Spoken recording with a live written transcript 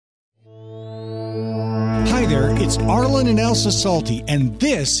Hi there, it's Arlen and Elsa Salty, and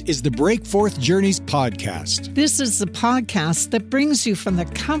this is the Breakforth Journeys podcast. This is the podcast that brings you from the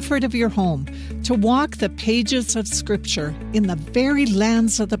comfort of your home to walk the pages of Scripture in the very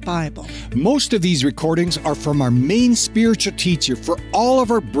lands of the Bible. Most of these recordings are from our main spiritual teacher for all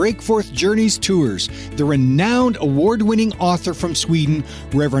of our Breakforth Journeys tours, the renowned award-winning author from Sweden,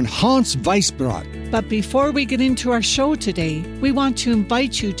 Reverend Hans Weichbrodt. But before we get into our show today, we want to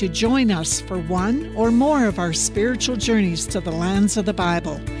invite you to join us for one or more of our spiritual journeys to the lands of the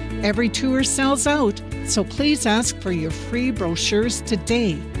Bible. Every tour sells out, so please ask for your free brochures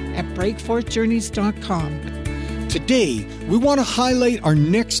today at breakforthjourneys.com. Today, we want to highlight our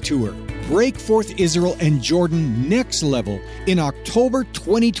next tour, Breakforth Israel and Jordan Next Level, in October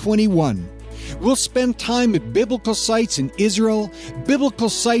 2021. We'll spend time at biblical sites in Israel, biblical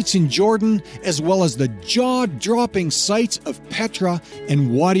sites in Jordan, as well as the jaw-dropping sites of Petra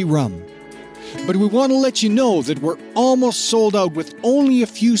and Wadi Rum. But we want to let you know that we're almost sold out with only a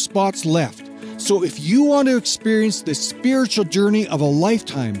few spots left. So if you want to experience the spiritual journey of a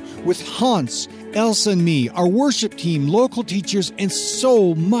lifetime with Hans, Elsa and me, our worship team, local teachers, and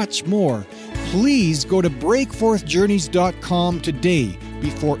so much more, please go to breakforthjourneys.com today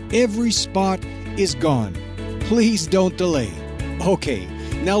before every spot is gone. Please don't delay. Okay,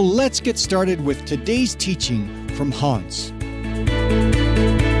 now let's get started with today's teaching from Hans.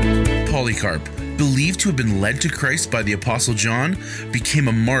 Polycarp, believed to have been led to Christ by the Apostle John, became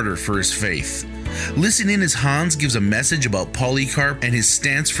a martyr for his faith. Listen in as Hans gives a message about Polycarp and his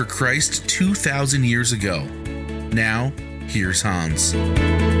stance for Christ 2,000 years ago. Now, here's Hans.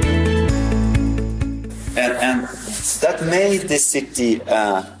 And that made this city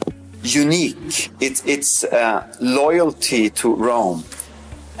unique. Its loyalty to Rome.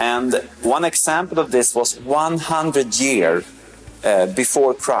 And one example of this was 100 years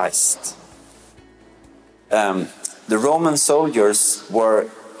before Christ. The Roman soldiers were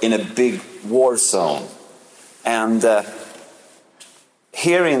in a big war zone. And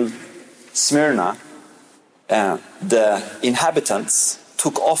here in Smyrna, the inhabitants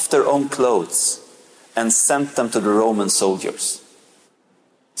took off their own clothes and sent them to the Roman soldiers.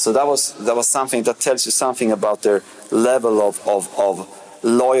 So that was something that tells you something about their level of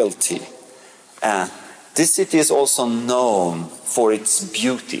loyalty. This city is also known for its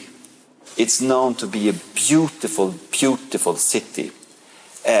beauty. It's known to be a beautiful, beautiful city.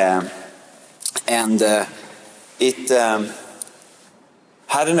 It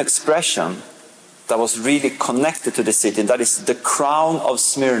had an expression that was really connected to the city, and that is the crown of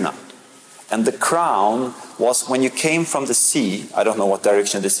Smyrna. And the crown was when you came from the sea. I don't know what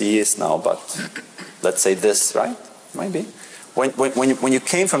direction the sea is now, but let's say this, right? Maybe. When you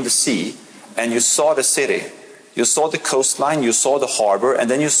came from the sea and you saw the city, you saw the coastline, you saw the harbor, and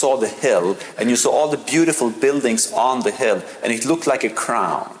then you saw the hill, and you saw all the beautiful buildings on the hill, and it looked like a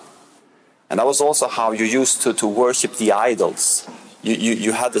crown. And that was also how you used to worship the idols.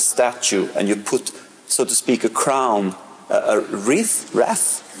 You had the statue, and you put, so to speak, a crown, a wreath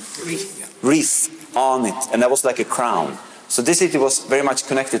on it, and that was like a crown. So this city was very much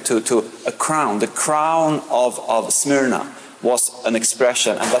connected to a crown. The crown of Smyrna was an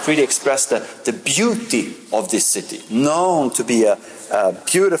expression, and that really expressed the beauty of this city, known to be a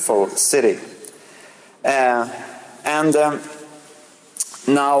beautiful city.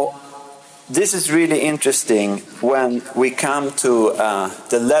 Now, this is really interesting when we come to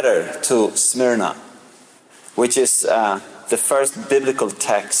the letter to Smyrna, which is the first biblical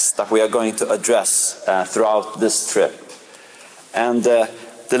text that we are going to address throughout this trip. And the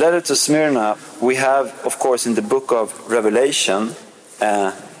letter to Smyrna we have, of course, in the book of Revelation,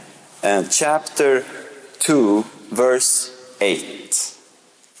 chapter 2, verse 8.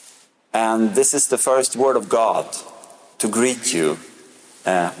 And this is the first word of God to greet you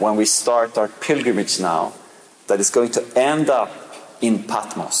when we start our pilgrimage now, that is going to end up in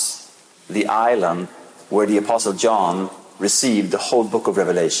Patmos, the island where the Apostle John received the whole book of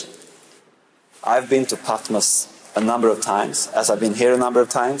Revelation. I've been to Patmos a number of times, as I've been here a number of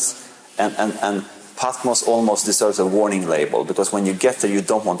times, and Patmos almost deserves a warning label, because when you get there you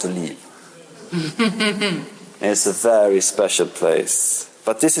don't want to leave. It's a very special place.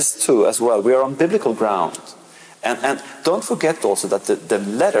 But this is true as well. We are on biblical ground. And don't forget also that the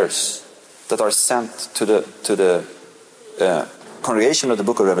letters that are sent to the congregation of the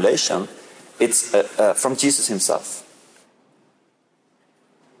book of Revelation, it's from Jesus himself.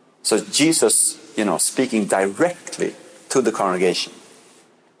 So Jesus, speaking directly to the congregation.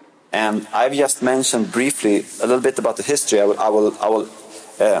 And I've just mentioned briefly a little bit about the history. I will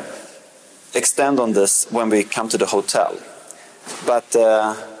extend on this when we come to the hotel. But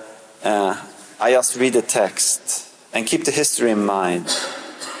I just read the text and keep the history in mind.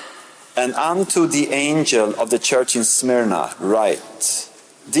 And unto the angel of the church in Smyrna write,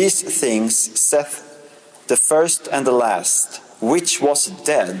 these things saith the first and the last, which was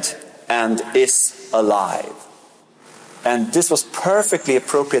dead and is alive. And this was perfectly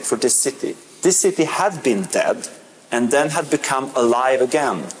appropriate for this city. This city had been dead and then had become alive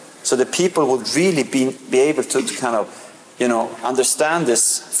again. So the people would really be able to kind of, understand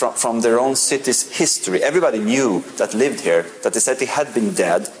this from their own city's history. Everybody knew that lived here, that the city had been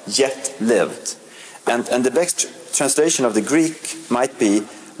dead, yet lived. And the best translation of the Greek might be,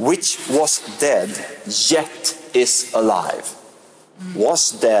 which was dead, yet is alive.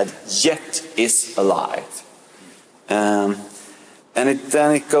 Was dead, yet is alive. Then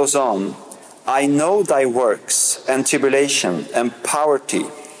it goes on. I know thy works and tribulation and poverty,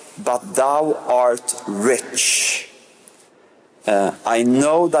 but thou art rich. I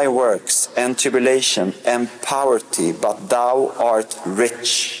know thy works and tribulation and poverty, but thou art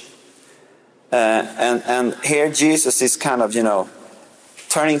rich. And here Jesus is kind of,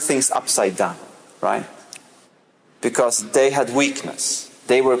 turning things upside down, right? Because they had weakness.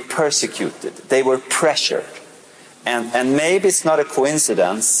 They were persecuted. They were pressured. And maybe it's not a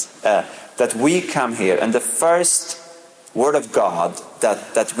coincidence that we come here and the first word of God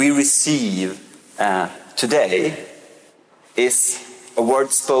that we receive today is a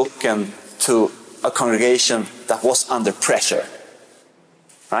word spoken to a congregation that was under pressure,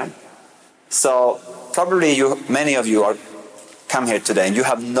 right? So probably many of you are come here today and you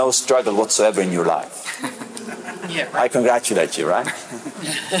have no struggle whatsoever in your life. Yeah, right. I congratulate you, right?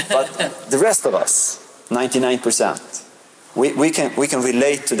 But the rest of us, 99%, we can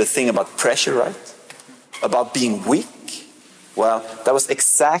relate to the thing about pressure, right? About being weak. Well, that was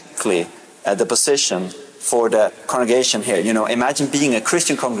exactly the position for the congregation here. Imagine being a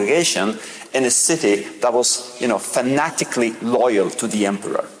Christian congregation in a city that was, fanatically loyal to the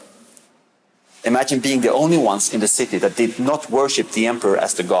emperor. Imagine being the only ones in the city that did not worship the emperor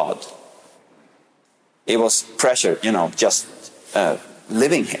as the god. It was pressure, just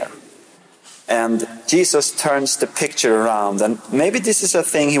living here. And Jesus turns the picture around, and maybe this is a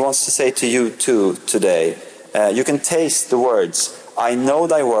thing he wants to say to you too today. You can taste the words, I know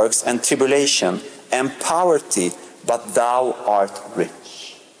thy works and tribulation and poverty, but thou art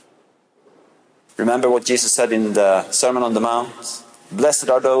rich. Remember what Jesus said in the Sermon on the Mount? Blessed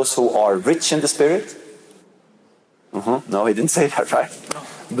are those who are rich in the spirit. No, he didn't say that, right?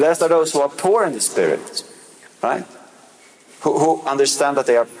 Blessed are those who are poor in the spirit, right? Who understand that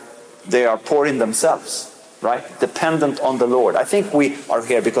they are poor in themselves, right? Dependent on the Lord. I think we are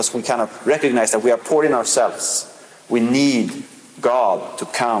here because we kind of recognize that we are poor in ourselves. We need God to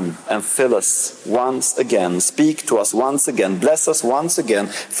come and fill us once again, speak to us once again, bless us once again,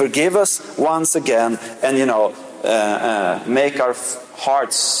 forgive us once again, and make our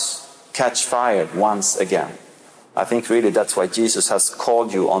hearts catch fire once again. I think really that's why Jesus has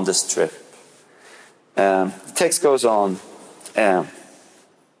called you on this trip. The text goes on. And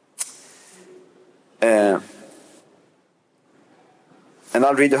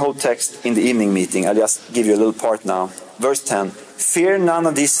I'll read the whole text in the evening meeting. I'll just give you a little part now. Verse 10. Fear none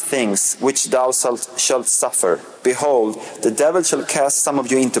of these things which thou shalt suffer. Behold, the devil shall cast some of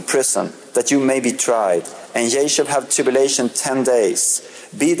you into prison, that you may be tried. And ye shall have tribulation 10 days.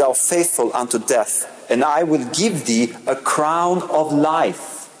 Be thou faithful unto death, and I will give thee a crown of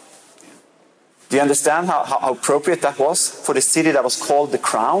life. Do you understand how appropriate that was for the city that was called the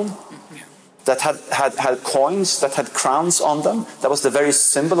Crown? That had coins, that had crowns on them. That was the very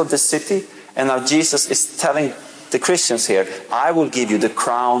symbol of the city. And now Jesus is telling the Christians here, I will give you the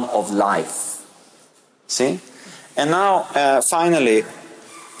crown of life. See? And now, finally,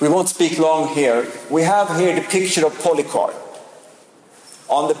 we won't speak long here. We have here the picture of Polycarp.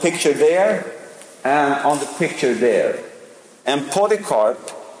 On the picture there, and on the picture there. And Polycarp,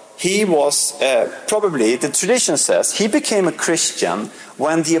 he was probably, the tradition says, he became a Christian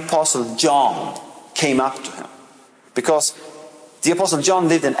when the Apostle John came up to him. Because the Apostle John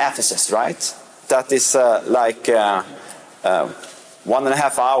lived in Ephesus, right? That is like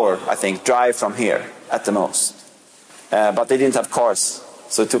 1.5 hour, I think, drive from here at the most. But they didn't have cars,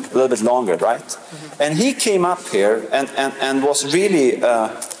 so it took a little bit longer, right? Mm-hmm. And he came up here and was really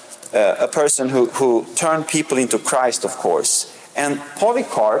a person who turned people into Christ, of course. And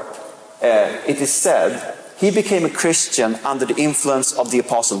Polycarp, it is said, he became a Christian under the influence of the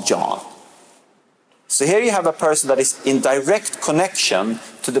Apostle John. So here you have a person that is in direct connection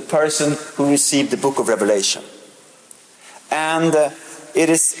to the person who received the book of Revelation. And it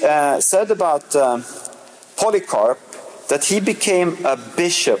is said about Polycarp that he became a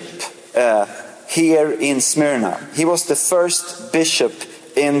bishop here in Smyrna. He was the first bishop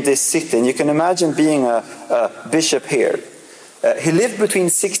in this city. And you can imagine being a bishop here. He lived between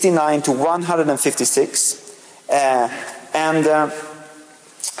 69 to 156.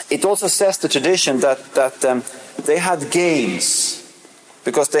 It also says the tradition that they had games,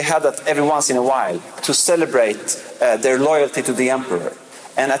 because they had that every once in a while, to celebrate their loyalty to the emperor.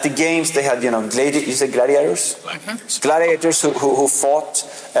 And at the games they had, gladiators? Gladiators who fought,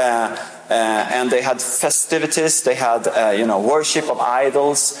 and they had festivities, they had, worship of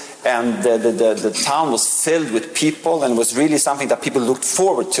idols, and the town was filled with people, and was really something that people looked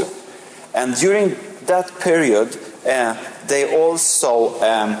forward to. And during that period, they also,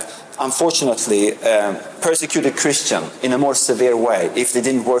 unfortunately, persecuted Christians in a more severe way if they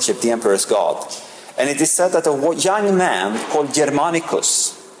didn't worship the emperor's god. And it is said that a young man called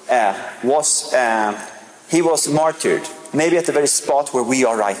Germanicus was martyred, maybe at the very spot where we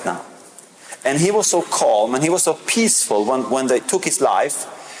are right now. And he was so calm and he was so peaceful when they took his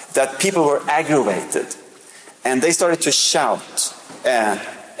life that people were aggravated. And they started to shout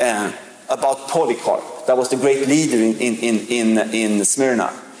about Polycarp. That was the great leader in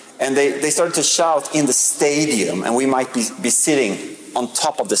Smyrna. And they started to shout in the stadium, and we might be sitting on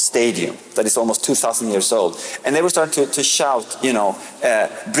top of the stadium that is almost 2,000 years old. And they were starting to shout,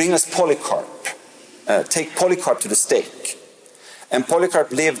 bring us Polycarp. Take Polycarp to the stake. And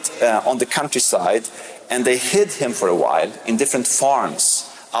Polycarp lived on the countryside, and they hid him for a while in different farms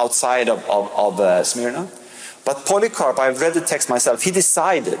outside of Smyrna. But Polycarp, I've read the text myself, he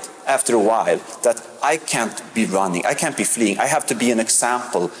decided after a while that I can't be running, I can't be fleeing, I have to be an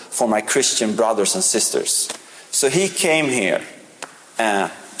example for my Christian brothers and sisters. So he came here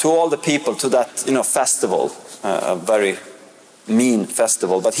to all the people, to that festival, a very mean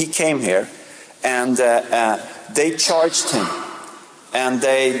festival, but he came here, and they charged him, and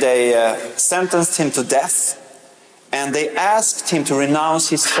they sentenced him to death, and they asked him to renounce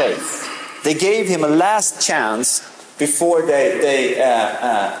his faith. They gave him a last chance before they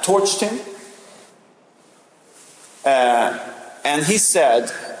torched him. And he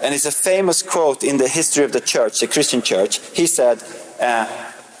said, and it's a famous quote in the history of the church, the Christian church, he said,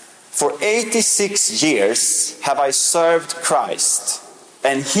 for 86 years have I served Christ,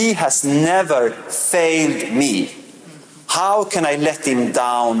 and he has never failed me. How can I let him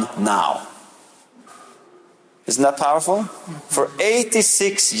down now? Isn't that powerful? For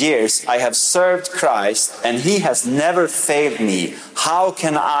 86 years I have served Christ, and he has never failed me. How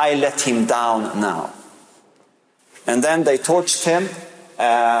can I let him down now? And then they torched him,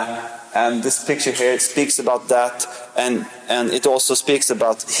 and this picture here speaks about that, and it also speaks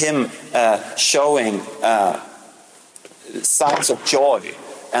about him showing signs of joy,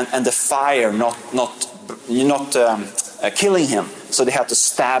 and the fire not killing him, so they had to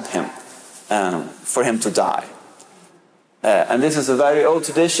stab him for him to die. And this is a very old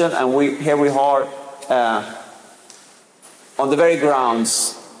tradition, and here we are on the very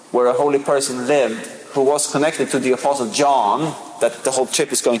grounds where a holy person lived, who was connected to the Apostle John, that the whole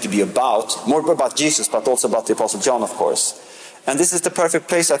trip is going to be about, more about Jesus, but also about the Apostle John, of course. And this is the perfect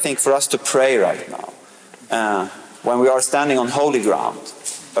place, I think, for us to pray right now. When we are standing on holy ground,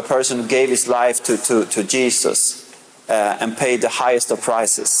 a person who gave his life to Jesus and paid the highest of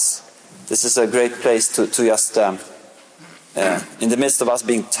prices. This is a great place to just, in the midst of us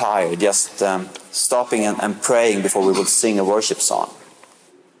being tired, just stopping and praying before we will sing a worship song.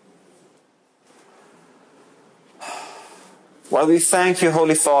 Well, we thank you,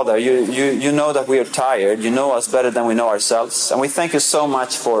 Holy Father. You know that we are tired. You know us better than we know ourselves. And we thank you so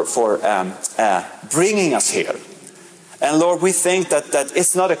much for bringing us here. And Lord, we think that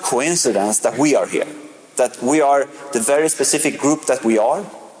it's not a coincidence that we are here. That we are the very specific group that we are.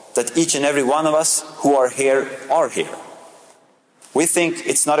 That each and every one of us who are here are here. We think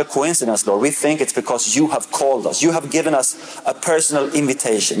it's not a coincidence, Lord. We think it's because you have called us. You have given us a personal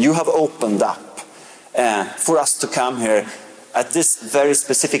invitation. You have opened up for us to come here at this very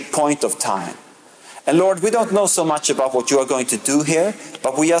specific point of time. And Lord, we don't know so much about what you are going to do here,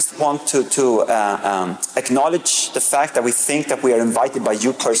 but we just want to acknowledge the fact that we think that we are invited by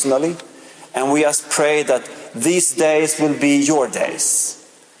you personally. And we just pray that these days will be your days.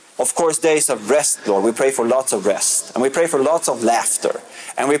 Of course, days of rest, Lord. We pray for lots of rest. And we pray for lots of laughter.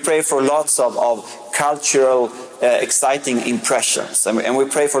 And we pray for lots of cultural, exciting impressions. And we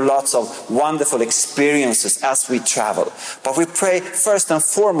pray for lots of wonderful experiences as we travel. But we pray first and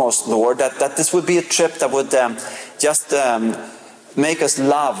foremost, Lord, that this would be a trip that would just make us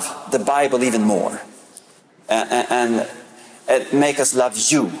love the Bible even more. And make us love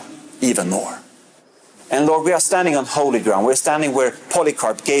you even more. And Lord, we are standing on holy ground. We're standing where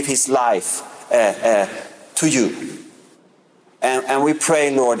Polycarp gave his life to you. And we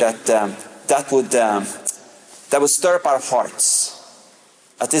pray, Lord, that would stir up our hearts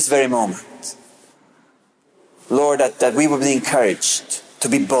at this very moment. Lord, that we would be encouraged to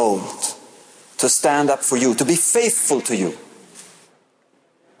be bold, to stand up for you, to be faithful to you.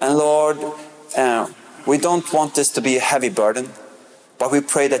 And Lord, we don't want this to be a heavy burden, but we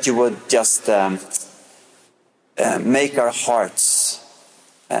pray that you would just make our hearts,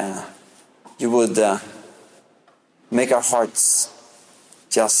 make our hearts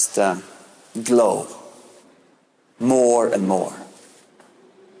just glow more and more.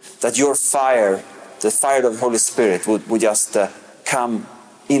 That your fire, the fire of the Holy Spirit would just come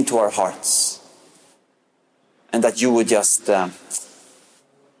into our hearts. And that you would just turn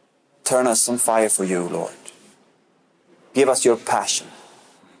us on fire for you, Lord. Give us your passion.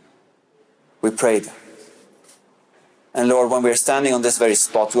 We pray that. And Lord, when we're standing on this very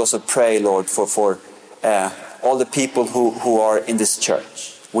spot, we also pray, Lord, for all the people who are in this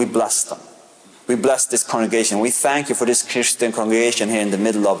church. We bless them. We bless this congregation. We thank you for this Christian congregation here in the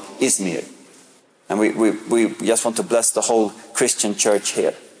middle of Izmir. And we just want to bless the whole Christian church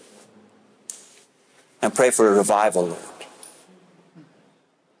here. And pray for a revival, Lord.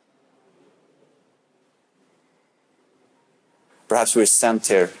 Perhaps we're sent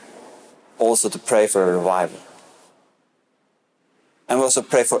here also to pray for a revival. And we also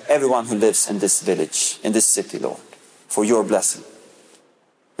pray for everyone who lives in this village, in this city, Lord, for your blessing.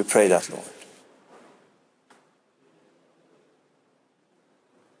 We pray that, Lord.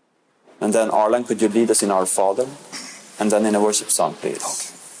 And then, Arlen, could you lead us in Our Father? And then in a worship song,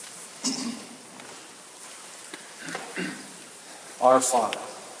 please. Our Father,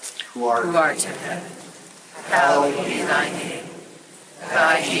 who art in heaven, hallowed be thy name.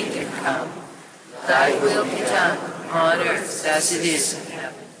 Thy kingdom come, thy will be done on earth as it is in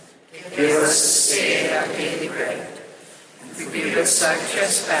heaven. Give us this day our daily bread, and forgive us our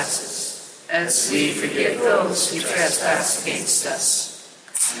trespasses, as we forgive those who trespass against us.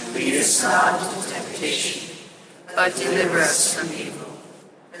 And lead us not into temptation, but deliver us from evil.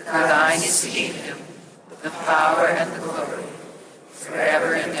 For thine is the kingdom, the power, and the glory,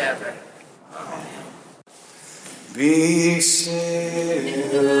 forever and ever. Amen. Be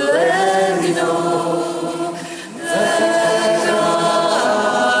still and know that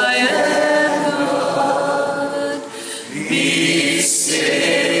I am God. Be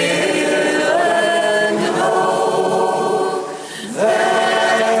still and know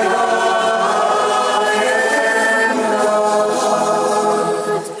that I am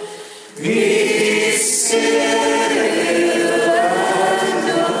God. Be still.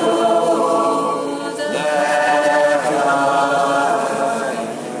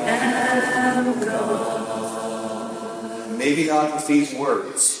 Maybe not with these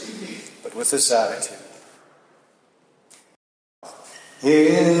words, but with this attitude.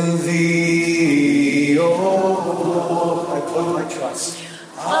 In thee, O Lord, I put my trust.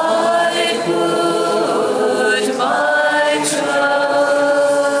 I put my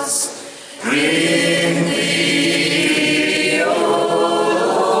trust. In thee, O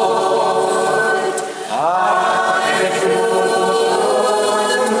Lord, I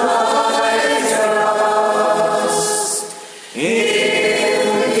put my trust.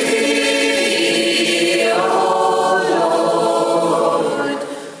 In thee, O Lord,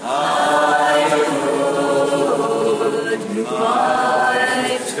 I put my trust. I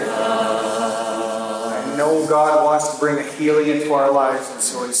know God wants to bring a healing into our lives, and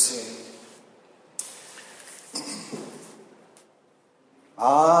so I sing.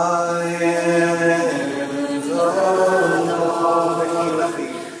 I am the Lord that healeth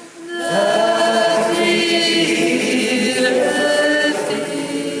thee. That healeth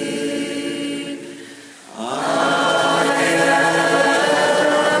thee. I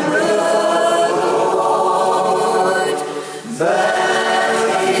am the Lord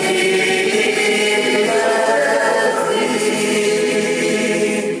that healeth thee.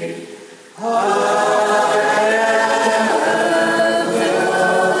 I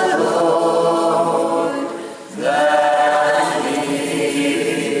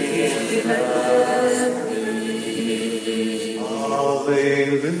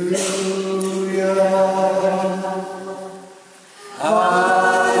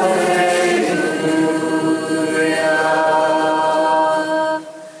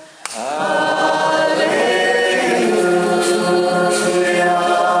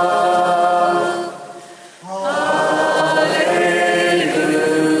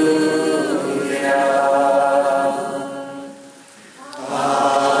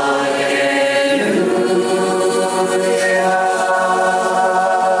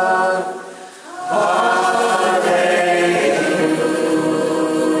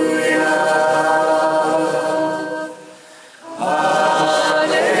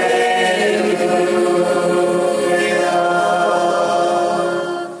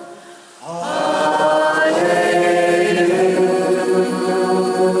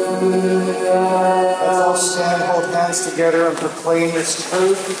proclaim this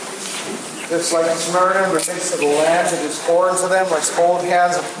truth. Just like Smyrna in the midst of the land, it is foreign to them. Let's hold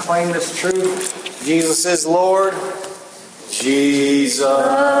hands and proclaim this truth. Jesus is Lord.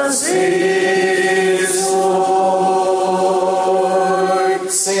 Jesus is Lord.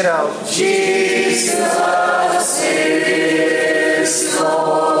 Sing it out. Jesus is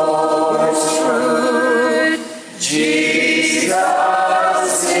Lord. It's true. Jesus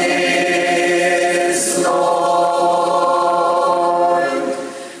is Lord.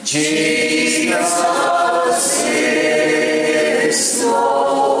 Jesus is Lord.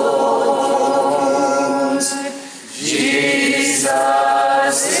 Jesus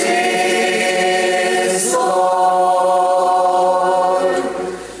is Lord. Jesus is Lord.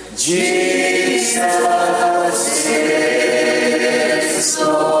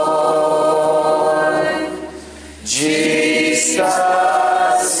 Jesus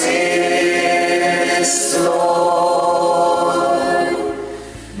is Lord.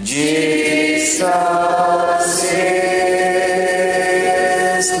 Jesus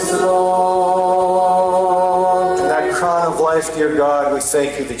is Lord. To that crown of life, dear God, we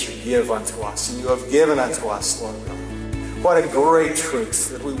thank you that you give unto us, and you have given unto us, Lord God. What a great truth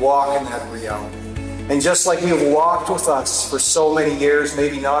that we walk in that reality. And just like you have walked with us for so many years,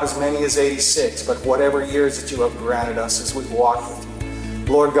 maybe not as many as 86, but whatever years that you have granted us as we walk with you,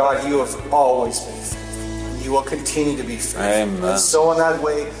 Lord God, you have always been faithful. And you will continue to be faithful. Amen. And so in that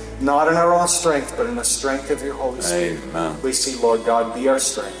way, not in our own strength, but in the strength of your Holy Spirit, Amen. we see, Lord God, be our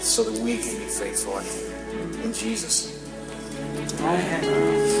strength so that we can be faithful unto you. In Jesus' name.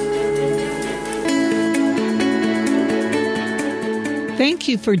 Thank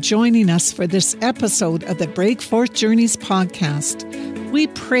you for joining us for this episode of the Breakforth Journeys podcast. We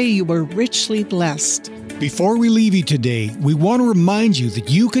pray you were richly blessed. Before we leave you today, we want to remind you that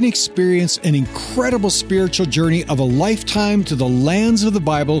you can experience an incredible spiritual journey of a lifetime to the lands of the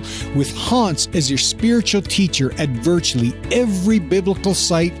Bible with Hans as your spiritual teacher at virtually every biblical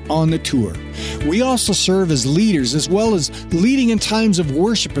site on the tour. We also serve as leaders as well as leading in times of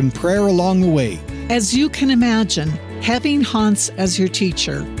worship and prayer along the way. As you can imagine, having Hans as your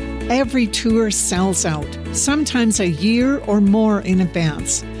teacher, every tour sells out, sometimes a year or more in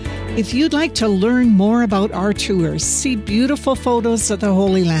advance. If you'd like to learn more about our tours, see beautiful photos of the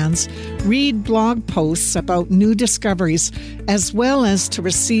Holy Lands, read blog posts about new discoveries, as well as to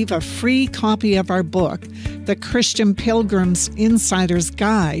receive a free copy of our book, The Christian Pilgrim's Insider's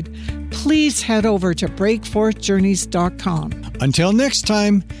Guide, please head over to breakforthjourneys.com. Until next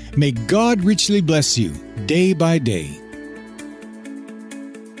time, may God richly bless you day by day.